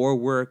before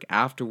work,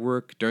 after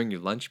work, during your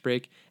lunch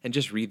break, and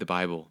just read the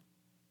Bible.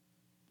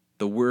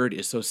 The Word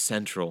is so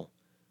central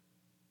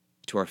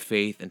to our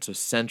faith and so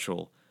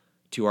central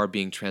to our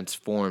being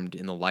transformed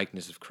in the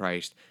likeness of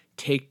Christ.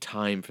 Take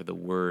time for the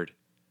Word.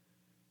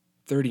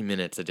 30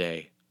 minutes a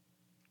day.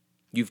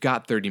 You've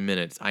got 30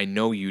 minutes. I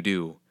know you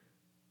do.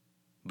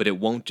 But it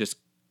won't just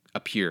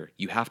appear.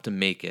 You have to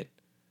make it.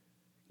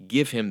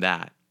 Give Him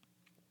that.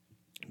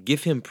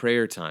 Give Him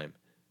prayer time.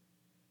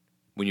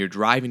 When you're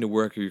driving to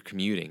work or you're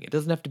commuting, it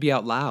doesn't have to be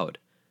out loud.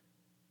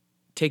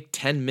 Take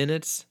 10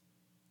 minutes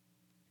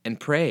and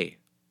pray.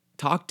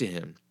 Talk to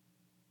Him.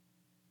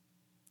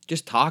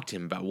 Just talk to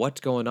Him about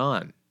what's going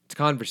on. It's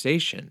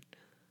conversation.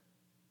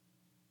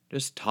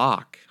 Just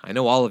talk. I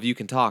know all of you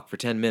can talk for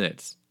 10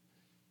 minutes.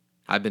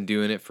 I've been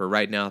doing it for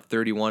right now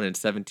 31 and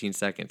 17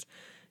 seconds.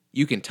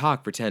 You can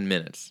talk for 10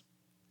 minutes.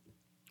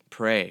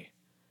 Pray.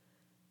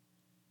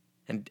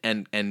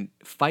 And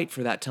fight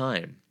for that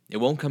time. It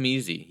won't come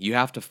easy. You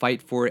have to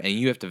fight for it and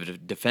you have to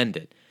defend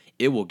it.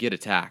 It will get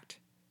attacked.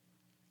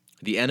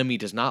 The enemy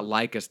does not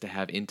like us to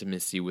have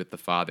intimacy with the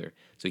Father.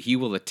 So he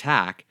will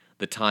attack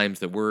the times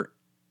that we're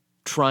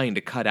trying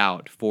to cut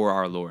out for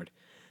our Lord.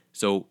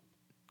 So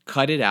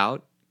cut it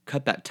out,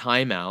 cut that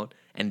time out,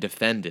 and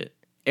defend it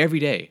every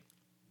day.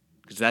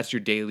 Because that's your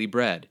daily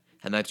bread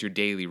and that's your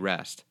daily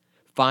rest.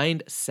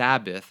 Find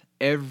Sabbath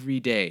every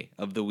day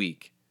of the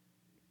week.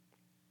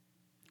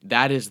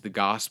 That is the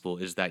gospel,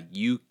 is that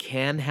you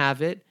can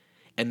have it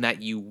and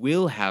that you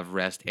will have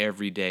rest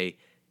every day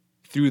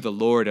through the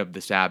Lord of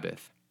the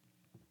Sabbath.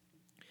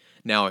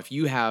 Now, if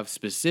you have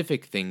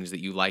specific things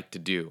that you like to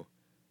do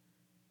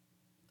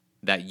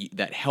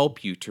that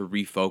help you to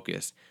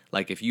refocus,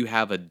 like if you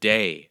have a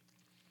day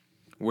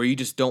where you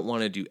just don't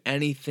want to do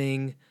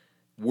anything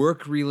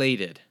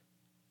work-related,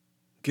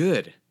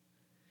 good.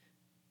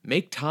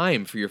 Make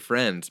time for your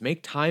friends.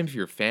 Make time for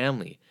your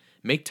family.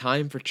 Make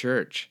time for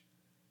church.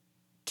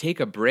 Take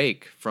a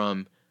break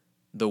from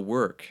the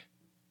work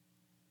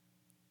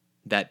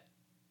that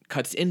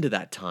cuts into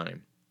that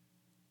time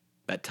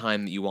that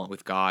you want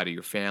with God or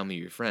your family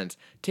or your friends.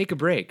 Take a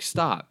break.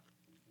 Stop.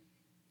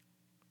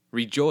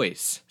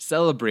 Rejoice.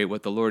 Celebrate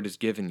what the Lord has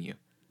given you.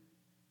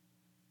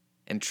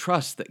 And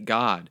trust that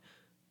God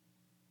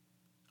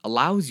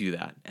allows you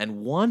that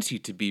and wants you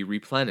to be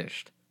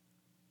replenished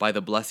by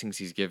the blessings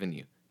He's given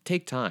you.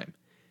 Take time.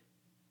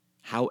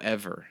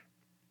 However,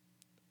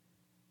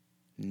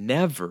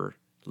 never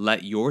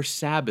let your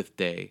Sabbath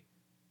day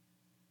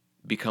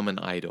become an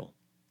idol,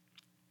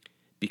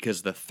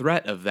 because the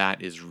threat of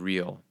that is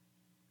real.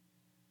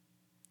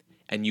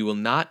 And you will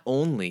not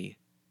only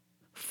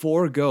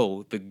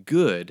forego the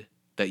good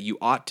that you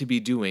ought to be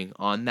doing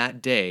on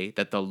that day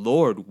that the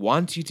Lord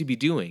wants you to be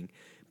doing,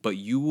 but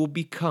you will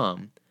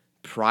become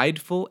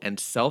prideful and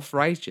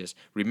self-righteous.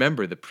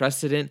 Remember the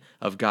precedent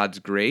of God's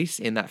grace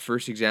in that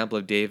first example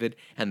of David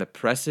and the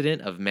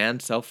precedent of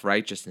man's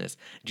self-righteousness.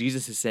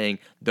 Jesus is saying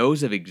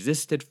those have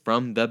existed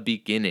from the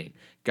beginning.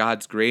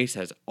 God's grace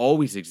has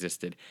always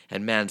existed,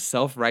 and man's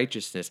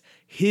self-righteousness,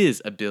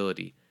 his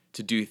ability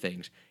to do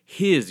things,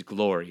 his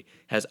glory,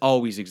 has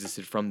always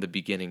existed from the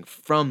beginning,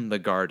 from the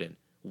garden,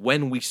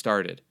 when we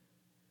started.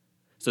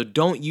 So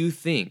don't you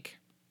think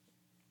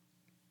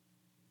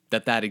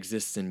that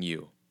exists in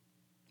you.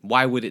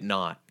 Why would it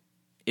not?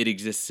 It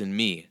exists in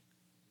me.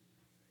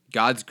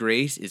 God's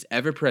grace is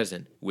ever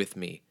present with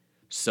me.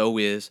 So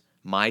is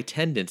my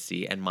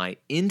tendency and my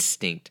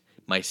instinct,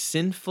 my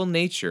sinful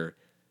nature,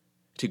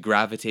 to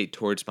gravitate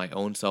towards my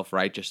own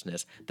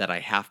self-righteousness that I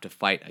have to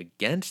fight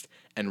against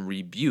and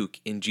rebuke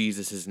in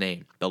Jesus'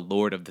 name, the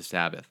Lord of the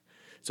Sabbath.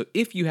 So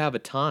if you have a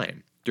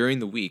time during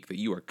the week that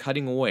you are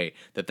cutting away,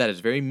 that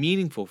is very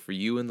meaningful for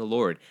you and the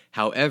Lord.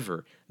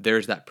 However,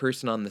 there's that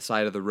person on the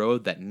side of the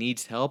road that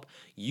needs help,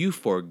 you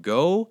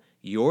forego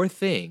your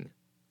thing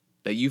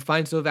that you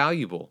find so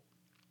valuable,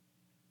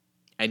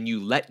 and you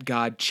let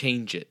God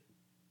change it.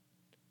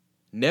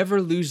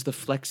 Never lose the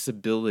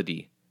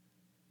flexibility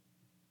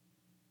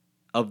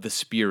of the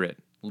Spirit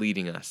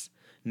leading us.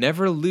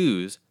 Never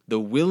lose the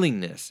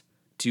willingness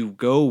to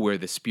go where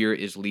the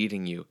Spirit is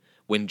leading you.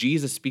 When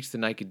Jesus speaks to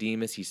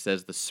Nicodemus, he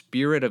says the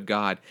Spirit of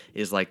God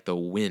is like the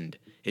wind.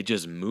 It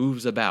just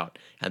moves about,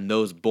 and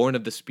those born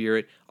of the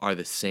Spirit are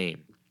the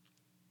same.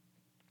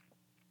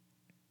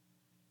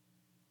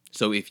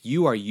 So if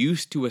you are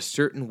used to a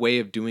certain way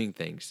of doing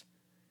things,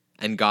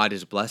 and God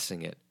is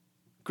blessing it,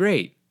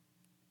 great.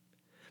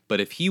 But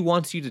if He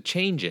wants you to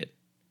change it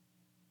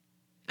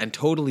and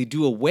totally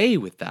do away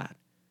with that,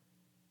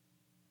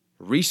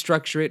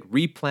 restructure it,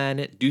 replan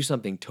it, do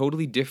something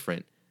totally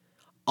different.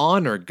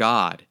 Honor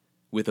God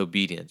with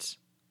obedience.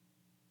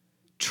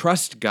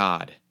 Trust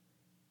God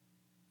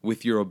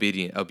with your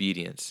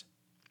obedience.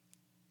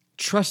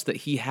 Trust that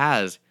He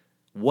has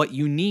what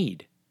you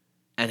need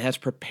and has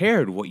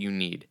prepared what you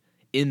need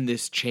in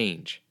this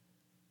change.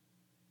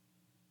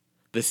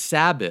 The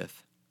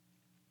Sabbath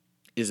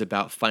is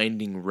about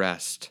finding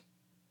rest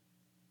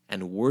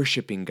and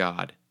worshiping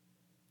God,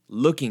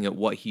 looking at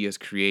what He has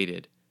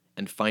created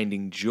and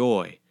finding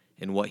joy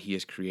in what He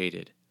has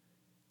created.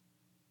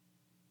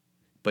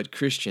 But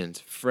Christians,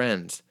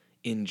 friends,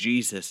 in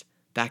Jesus,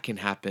 that can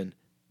happen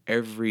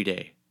every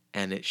day,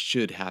 and it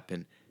should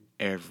happen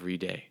every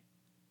day.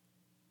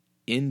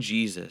 In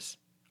Jesus,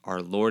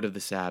 our Lord of the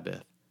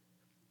Sabbath,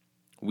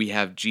 we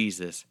have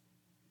Jesus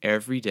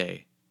every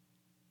day.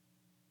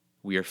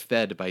 We are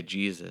fed by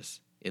Jesus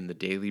in the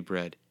daily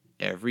bread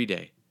every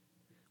day.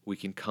 We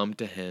can come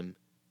to Him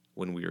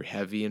when we are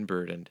heavy and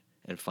burdened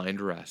and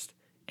find rest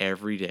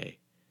every day.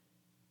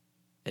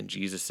 And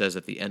Jesus says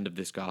at the end of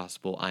this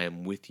gospel, I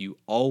am with you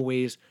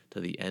always to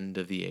the end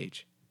of the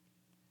age.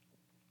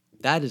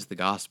 That is the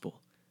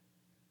gospel,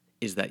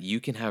 is that you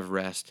can have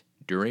rest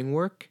during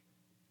work,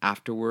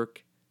 after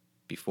work,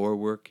 before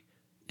work,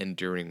 and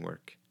during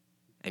work.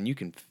 And you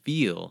can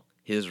feel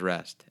His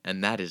rest,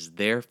 and that is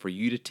there for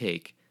you to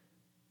take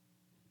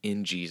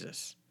in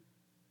Jesus.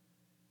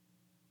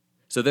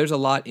 So there's a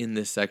lot in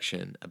this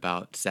section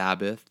about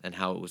Sabbath and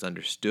how it was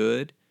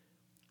understood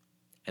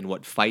and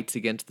what fights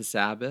against the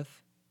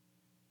Sabbath.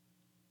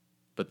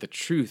 But the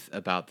truth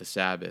about the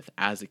Sabbath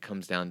as it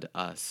comes down to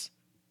us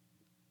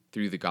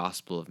through the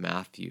Gospel of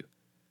Matthew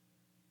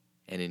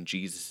and in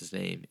Jesus'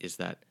 name is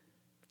that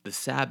the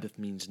Sabbath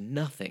means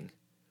nothing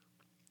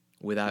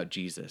without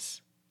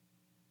Jesus.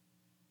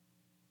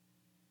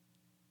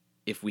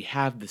 If we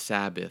have the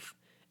Sabbath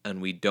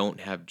and we don't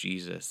have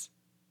Jesus,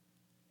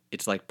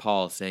 it's like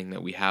Paul saying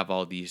that we have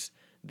all these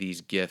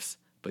gifts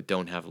but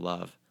don't have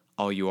love.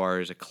 All you are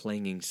is a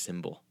clanging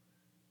cymbal.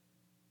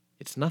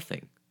 It's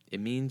nothing. It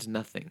means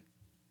nothing.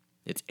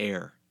 It's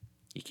air.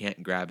 You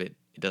can't grab it.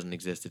 It doesn't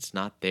exist. It's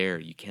not there.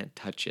 You can't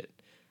touch it.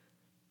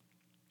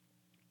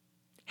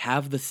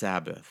 Have the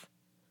Sabbath.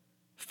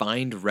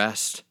 Find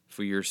rest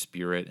for your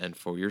spirit and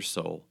for your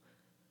soul.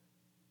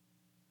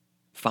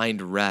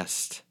 Find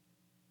rest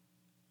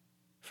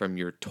from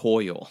your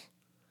toil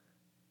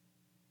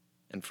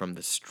and from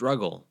the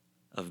struggle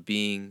of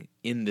being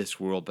in this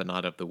world but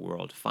not of the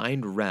world.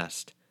 Find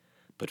rest,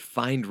 but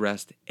find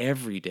rest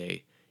every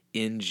day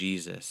in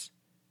Jesus.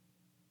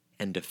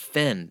 And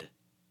defend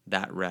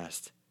that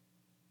rest.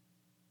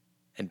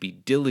 And be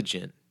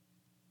diligent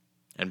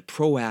and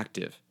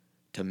proactive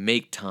to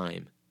make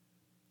time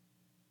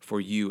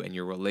for you and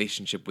your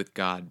relationship with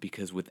God,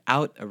 because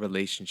without a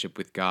relationship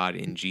with God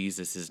in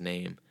Jesus'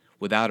 name,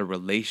 without a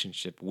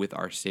relationship with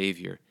our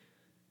Savior,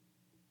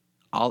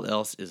 all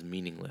else is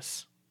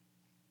meaningless.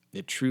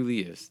 It truly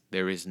is.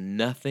 There is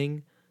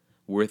nothing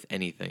worth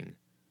anything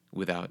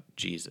without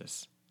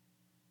Jesus.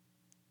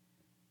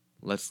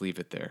 Let's leave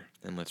it there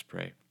and let's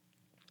pray.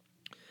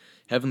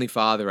 Heavenly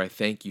Father, I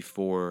thank you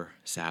for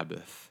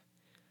Sabbath.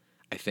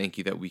 I thank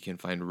you that we can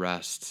find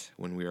rest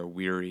when we are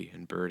weary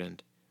and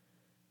burdened.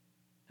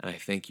 And I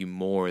thank you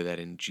more that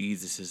in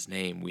Jesus'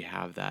 name we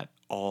have that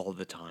all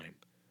the time.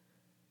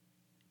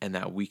 And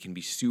that we can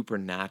be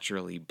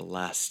supernaturally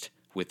blessed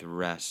with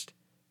rest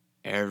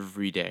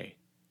every day,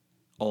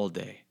 all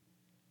day.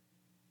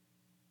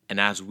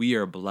 And as we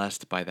are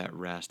blessed by that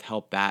rest,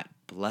 help that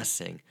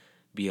blessing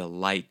be a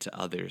light to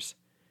others.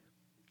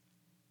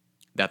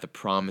 That the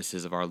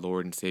promises of our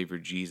Lord and Savior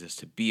Jesus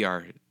to be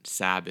our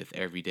Sabbath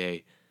every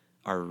day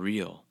are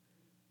real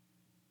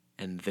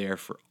and there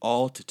for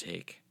all to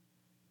take.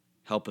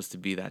 Help us to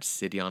be that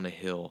city on a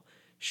hill,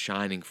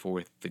 shining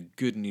forth the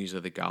good news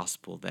of the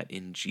gospel that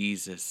in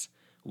Jesus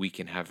we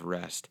can have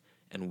rest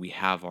and we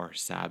have our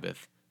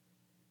Sabbath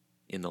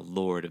in the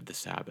Lord of the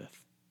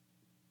Sabbath.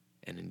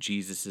 And in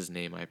Jesus'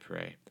 name I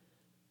pray.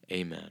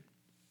 Amen.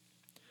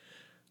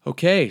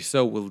 Okay,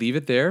 so we'll leave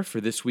it there for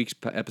this week's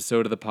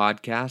episode of the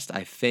podcast.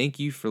 I thank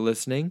you for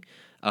listening,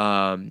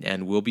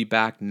 and we'll be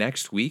back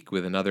next week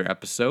with another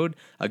episode.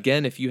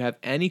 Again, if you have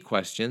any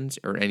questions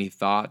or any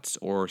thoughts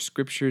or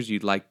scriptures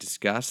you'd like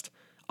discussed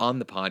on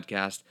the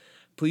podcast,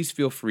 please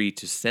feel free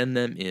to send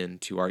them in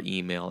to our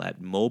email at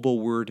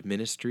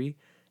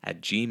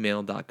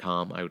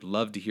mobilewordministry@gmail.com. I would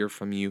love to hear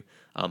from you.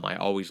 I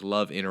always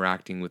love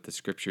interacting with the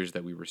scriptures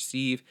that we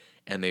receive,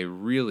 and they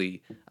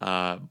really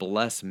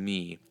bless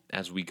me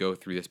as we go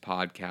through this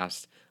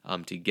podcast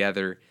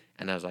together,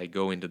 and as I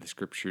go into the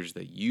scriptures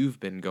that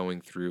you've been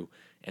going through,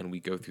 and we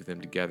go through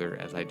them together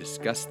as I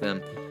discuss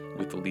them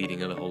with the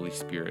leading of the Holy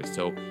Spirit.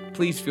 So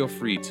please feel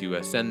free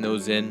to send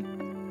those in,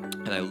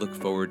 and I look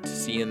forward to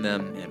seeing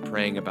them and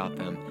praying about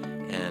them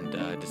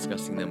and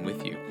discussing them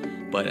with you.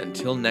 But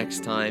until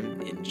next time,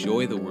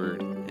 enjoy the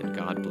word, and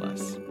God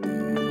bless.